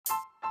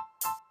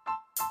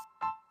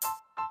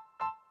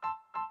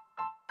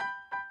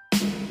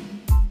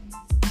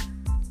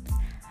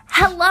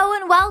Hello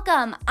and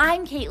welcome.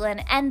 I'm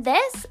Caitlin, and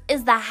this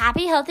is the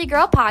Happy Healthy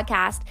Girl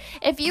podcast.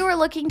 If you are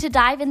looking to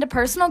dive into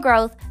personal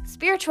growth,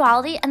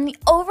 spirituality, and the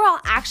overall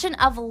action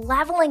of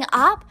leveling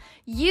up,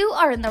 you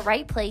are in the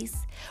right place.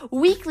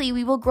 Weekly,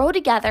 we will grow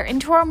together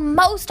into our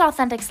most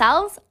authentic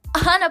selves,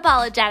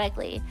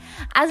 unapologetically.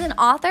 As an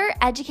author,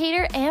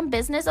 educator, and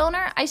business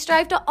owner, I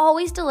strive to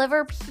always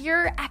deliver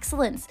pure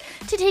excellence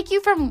to take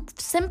you from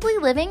simply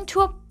living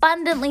to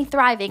abundantly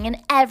thriving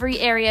in every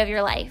area of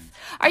your life.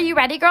 Are you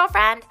ready,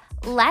 girlfriend?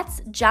 Let's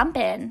jump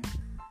in.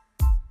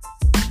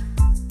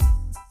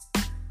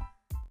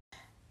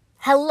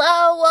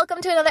 Hello, welcome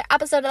to another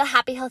episode of the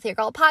Happy Healthy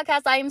Girl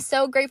podcast. I am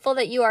so grateful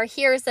that you are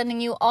here, sending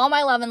you all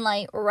my love and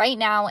light right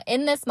now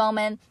in this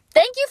moment.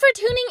 Thank you for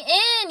tuning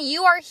in.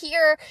 You are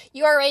here.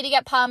 You are ready to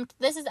get pumped.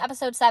 This is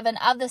episode 7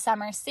 of the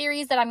summer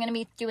series that I'm going to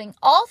be doing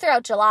all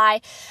throughout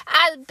July.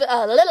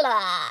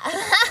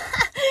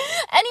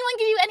 Anyone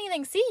can do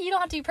anything. See, you don't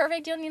have to be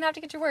perfect. You don't even have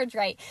to get your words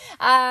right.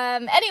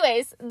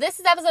 Anyways, this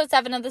is episode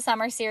 7 of the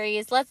summer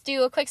series. Let's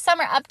do a quick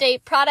summer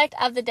update, product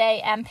of the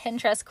day, and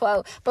Pinterest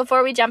quote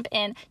before we jump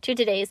in to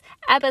today's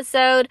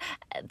episode.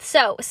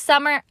 So,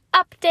 summer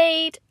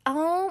update.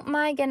 Oh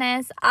my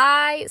goodness.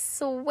 I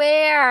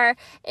swear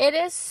it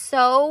is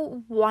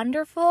so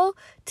wonderful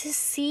to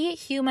see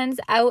humans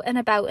out and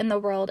about in the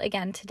world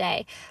again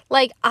today.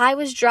 Like, I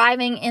was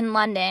driving in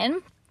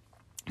London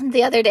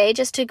the other day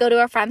just to go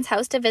to a friend's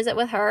house to visit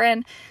with her,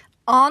 and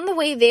on the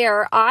way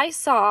there, I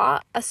saw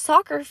a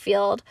soccer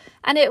field,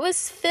 and it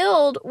was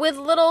filled with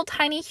little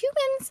tiny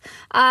humans.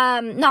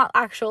 Not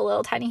actual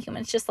little tiny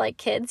humans, just like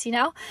kids, you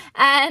know?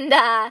 And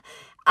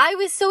I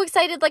was so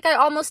excited, like I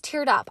almost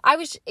teared up.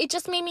 It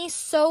just made me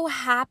so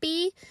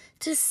happy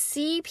to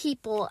see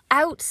people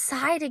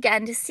outside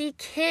again, to see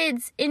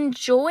kids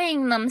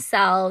enjoying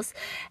themselves,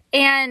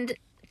 and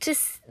to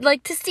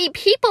see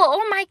people.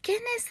 Oh my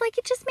goodness, like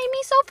it just made me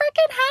so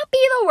freaking happy.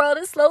 The world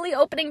is slowly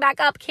opening back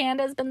up.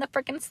 Canada's been the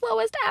freaking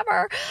slowest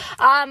ever.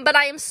 But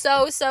I am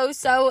so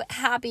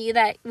happy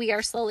that we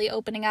are slowly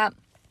opening up.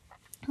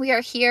 We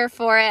are here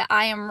for it.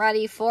 I am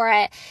ready for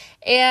it.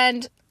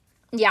 And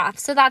yeah,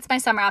 so that's my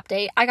summer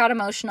update. I got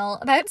emotional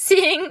about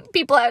seeing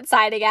people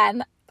outside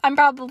again. I'm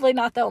probably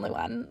not the only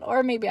one,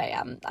 or maybe I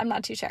am. I'm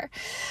not too sure.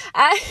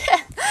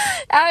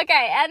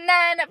 Okay, and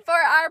then for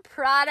our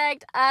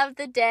product of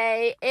the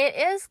day, it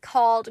is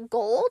called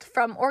Gold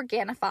from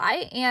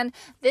Organifi, and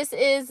this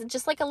is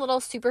just like a little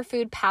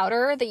superfood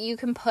powder that you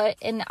can put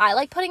in. I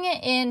like putting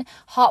it in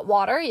hot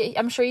water.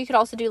 I'm sure you could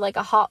also do like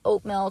a hot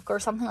oat milk or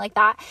something like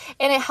that,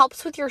 and it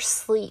helps with your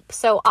sleep.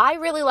 So I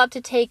really love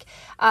to take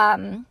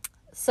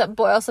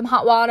boil some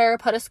hot water,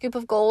 put a scoop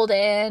of Gold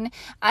in.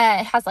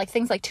 It has like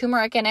things like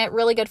turmeric in it,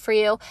 really good for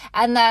you.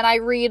 And then I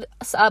read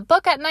a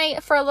book at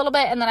night for a little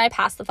bit, and then I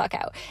pass the fuck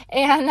out.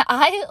 And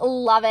I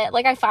love it.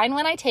 Like, I find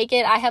when I take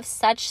it, I have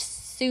such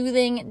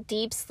soothing,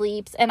 deep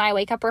sleeps, and I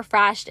wake up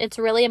refreshed. It's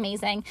really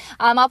amazing.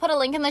 I'll put a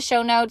link in the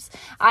show notes.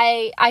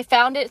 I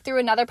found it through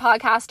another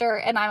podcaster,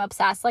 and I'm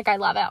obsessed. Like, I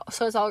love it.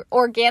 So it's all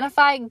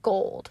Organifi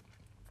Gold.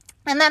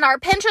 And then our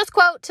Pinterest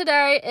quote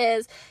today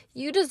is,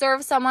 you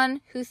deserve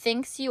someone who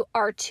thinks you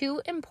are too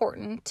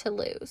important to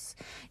lose.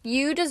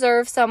 You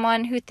deserve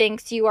someone who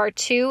thinks you are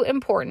too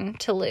important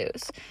to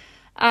lose.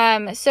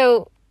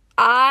 So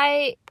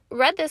I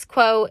read this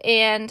quote,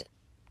 and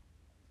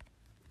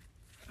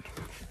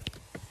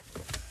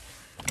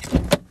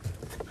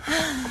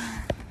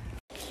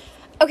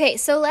okay,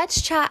 so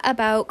let's chat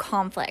about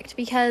conflict,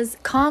 because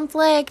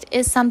conflict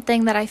is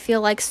something that I feel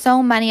like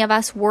so many of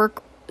us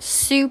work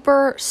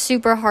super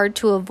hard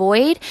to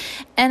avoid.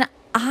 And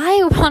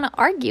I want to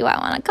argue, I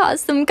want to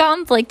cause some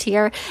conflict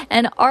here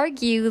and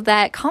argue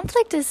that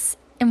conflict is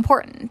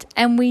important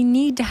and we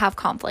need to have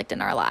conflict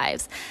in our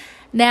lives.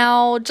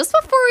 Now, just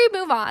before we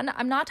move on,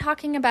 I'm not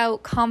talking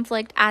about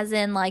conflict as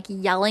in like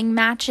yelling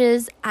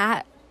matches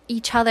at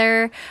each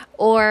other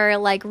or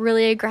like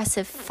really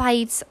aggressive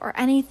fights or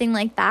anything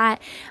like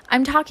that.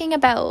 I'm talking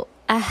about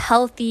a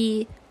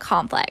healthy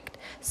conflict.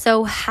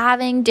 So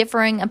having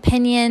differing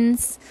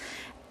opinions,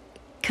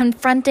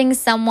 confronting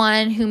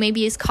someone who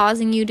maybe is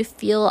causing you to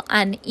feel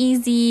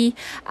uneasy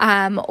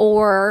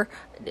or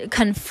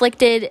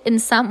conflicted in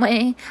some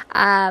way.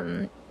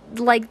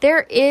 Like,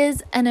 there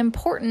is an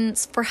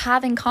importance for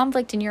having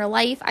conflict in your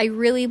life. I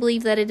really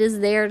believe that it is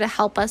there to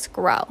help us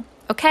grow.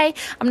 Okay?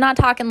 I'm not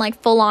talking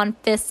like full on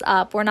fists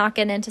up. We're not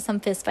getting into some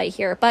fist fight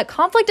here, but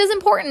conflict is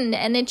important,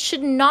 and it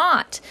should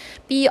not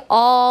be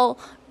all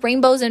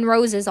rainbows and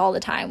roses all the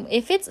time.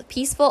 If it's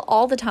peaceful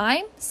all the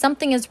time,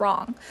 something is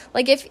wrong.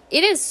 Like, if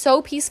it is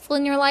so peaceful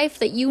in your life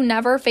that you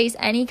never face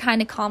any kind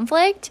of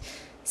conflict,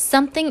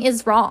 something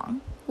is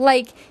wrong.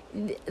 Like,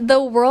 the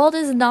world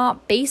is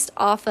not based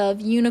off of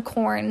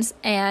unicorns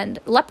and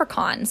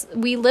leprechauns.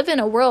 We live in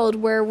a world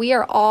where we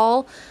are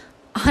all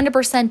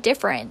 100%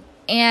 different,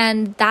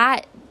 and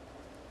that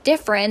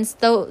difference,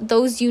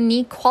 those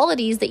unique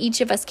qualities that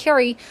each of us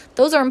carry,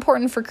 those are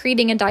important for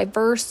creating a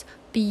diverse,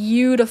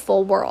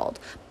 beautiful world.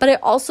 But it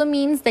also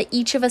means that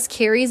each of us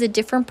carries a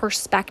different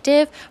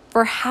perspective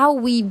for how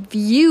we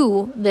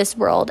view this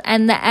world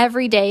and the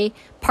everyday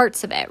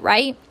parts of it,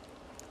 right?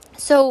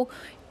 So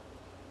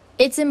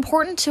it's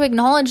important to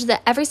acknowledge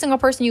that every single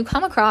person you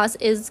come across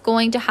is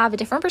going to have a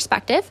different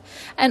perspective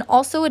and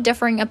also a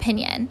differing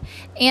opinion.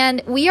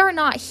 And we are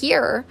not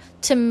here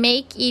to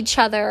make each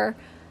other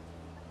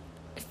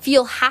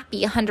feel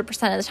happy 100%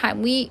 of the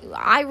time.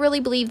 I really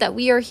believe that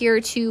we are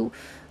here to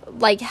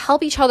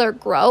help each other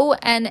grow,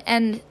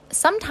 and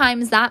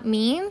sometimes that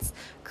means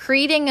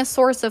creating a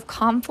source of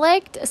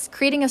conflict,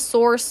 creating a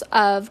source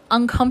of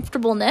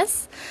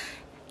uncomfortableness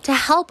to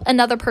help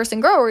another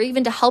person grow, or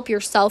even to help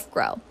yourself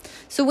grow.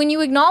 So when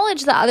you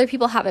acknowledge that other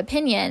people have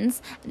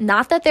opinions,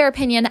 not that their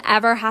opinion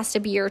ever has to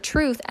be your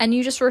truth, and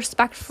you just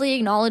respectfully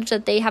acknowledge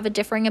that they have a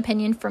differing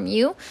opinion from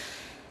you,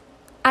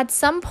 at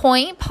some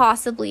point,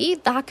 possibly,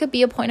 that could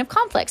be a point of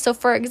conflict. So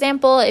for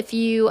example, if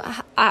you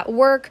at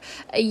work,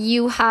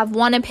 you have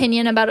one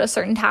opinion about a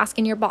certain task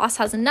and your boss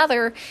has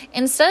another,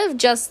 instead of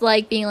just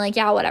being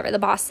yeah, whatever the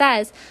boss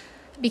says,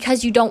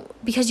 because you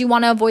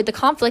want to avoid the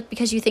conflict,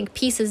 because you think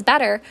peace is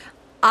better,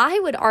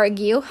 I would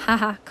argue,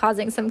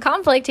 causing some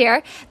conflict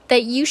here,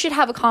 that you should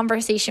have a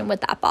conversation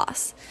with that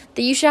boss,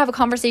 that you should have a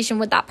conversation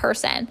with that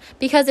person,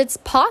 because it's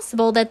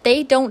possible that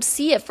they don't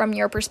see it from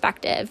your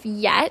perspective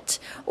yet,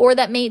 or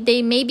that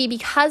maybe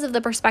because of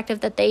the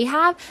perspective that they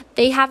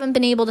haven't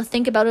been able to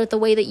think about it the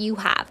way that you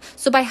have.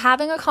 So by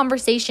having a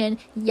conversation,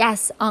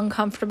 yes,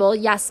 uncomfortable,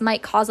 yes,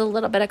 might cause a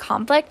little bit of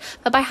conflict,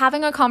 but by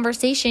having a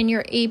conversation,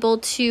 you're able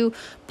to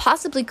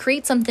possibly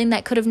create something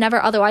that could have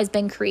never otherwise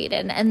been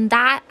created. And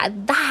that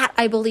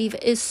I believe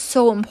is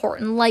so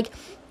important.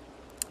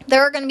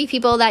 There are going to be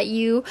people that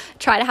you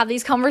try to have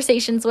these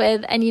conversations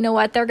with, and you know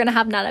what? They're going to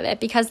have none of it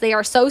because they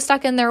are so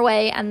stuck in their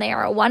way and they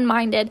are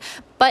one-minded.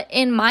 But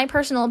in my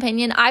personal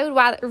opinion, I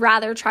would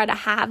rather try to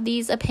have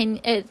these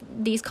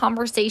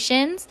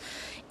conversations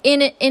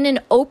in an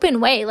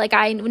open way.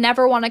 I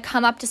never want to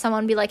come up to someone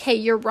and be like, hey,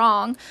 you're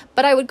wrong.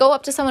 But I would go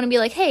up to someone and be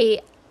like,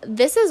 hey,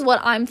 this is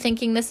what I'm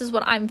thinking. This is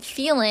what I'm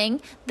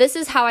feeling. This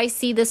is how I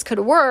see this could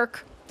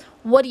work.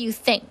 What do you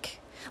think?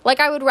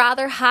 I would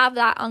rather have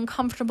that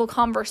uncomfortable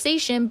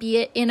conversation, be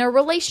it in a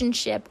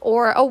relationship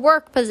or a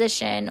work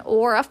position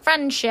or a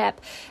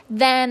friendship,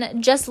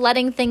 than just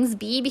letting things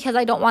be because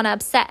I don't want to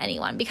upset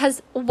anyone.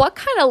 Because what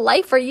kind of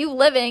life are you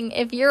living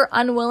if you're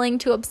unwilling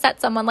to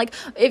upset someone?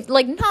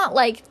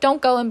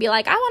 Don't go and be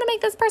like, I want to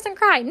make this person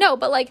cry. No,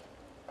 but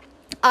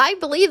I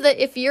believe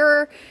that if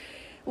you're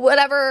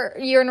whatever,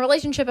 you're in a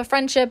relationship, a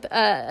friendship,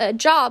 a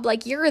job,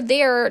 you're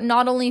there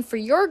not only for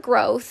your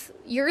growth,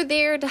 you're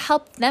there to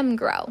help them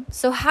grow.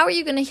 So how are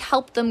you going to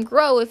help them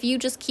grow if you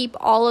just keep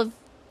all of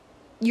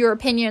your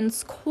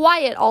opinions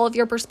quiet, all of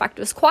your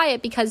perspectives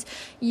quiet, because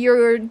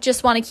you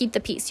just want to keep the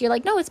peace? You're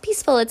like, no, it's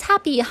peaceful, it's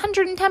happy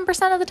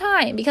 110% of the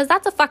time, because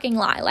that's a fucking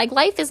lie.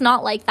 Life is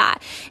not like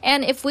that.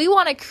 And if we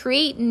want to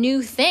create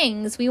new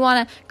things, we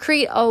want to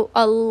create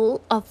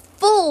a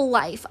full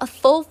life, a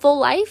full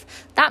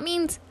life, that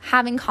means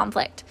having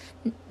conflict.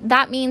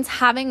 That means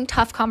having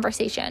tough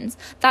conversations.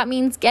 That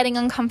means getting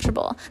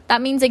uncomfortable.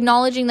 That means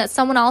acknowledging that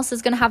someone else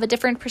is going to have a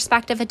different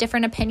perspective, a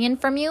different opinion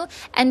from you,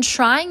 and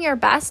trying your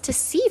best to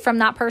see from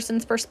that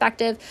person's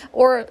perspective,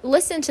 or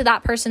listen to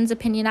that person's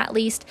opinion at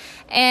least.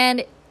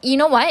 And you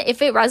know what?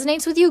 If it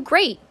resonates with you,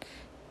 great.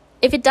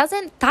 If it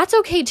doesn't, that's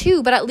okay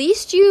too, but at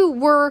least you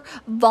were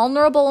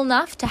vulnerable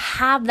enough to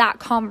have that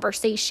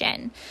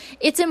conversation.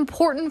 It's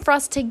important for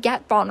us to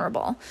get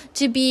vulnerable,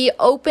 to be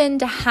open,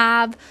 to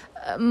have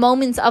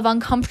moments of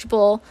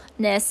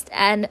uncomfortableness,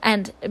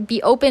 and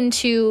be open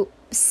to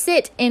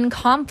sit in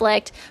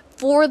conflict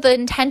for the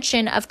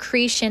intention of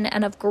creation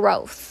and of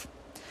growth.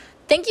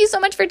 Thank you so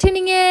much for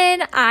tuning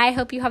in. I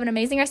hope you have an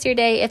amazing rest of your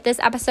day. If this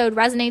episode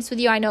resonates with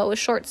you, I know it was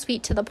short,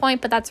 sweet, to the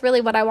point, but that's really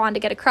what I wanted to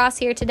get across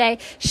here today.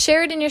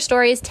 Share it in your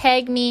stories,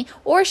 tag me,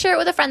 or share it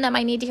with a friend that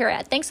might need to hear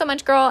it. Thanks so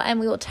much, girl, and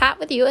we will chat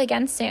with you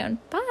again soon.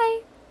 Bye.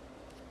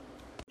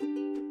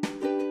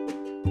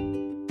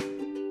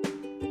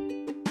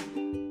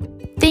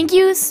 Thank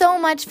you so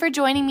much for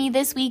joining me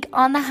this week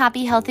on the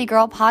Happy Healthy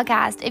Girl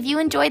podcast. If you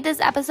enjoyed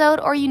this episode,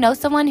 or you know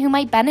someone who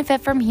might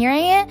benefit from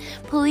hearing it,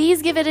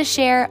 please give it a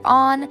share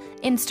on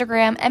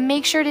Instagram, and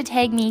make sure to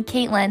tag me,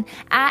 Caitlin,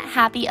 at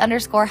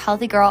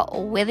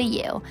happy_healthygirl with a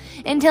U.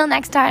 Until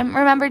next time,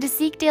 remember to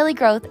seek daily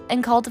growth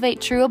and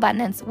cultivate true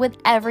abundance with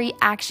every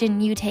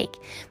action you take.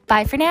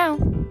 Bye for now.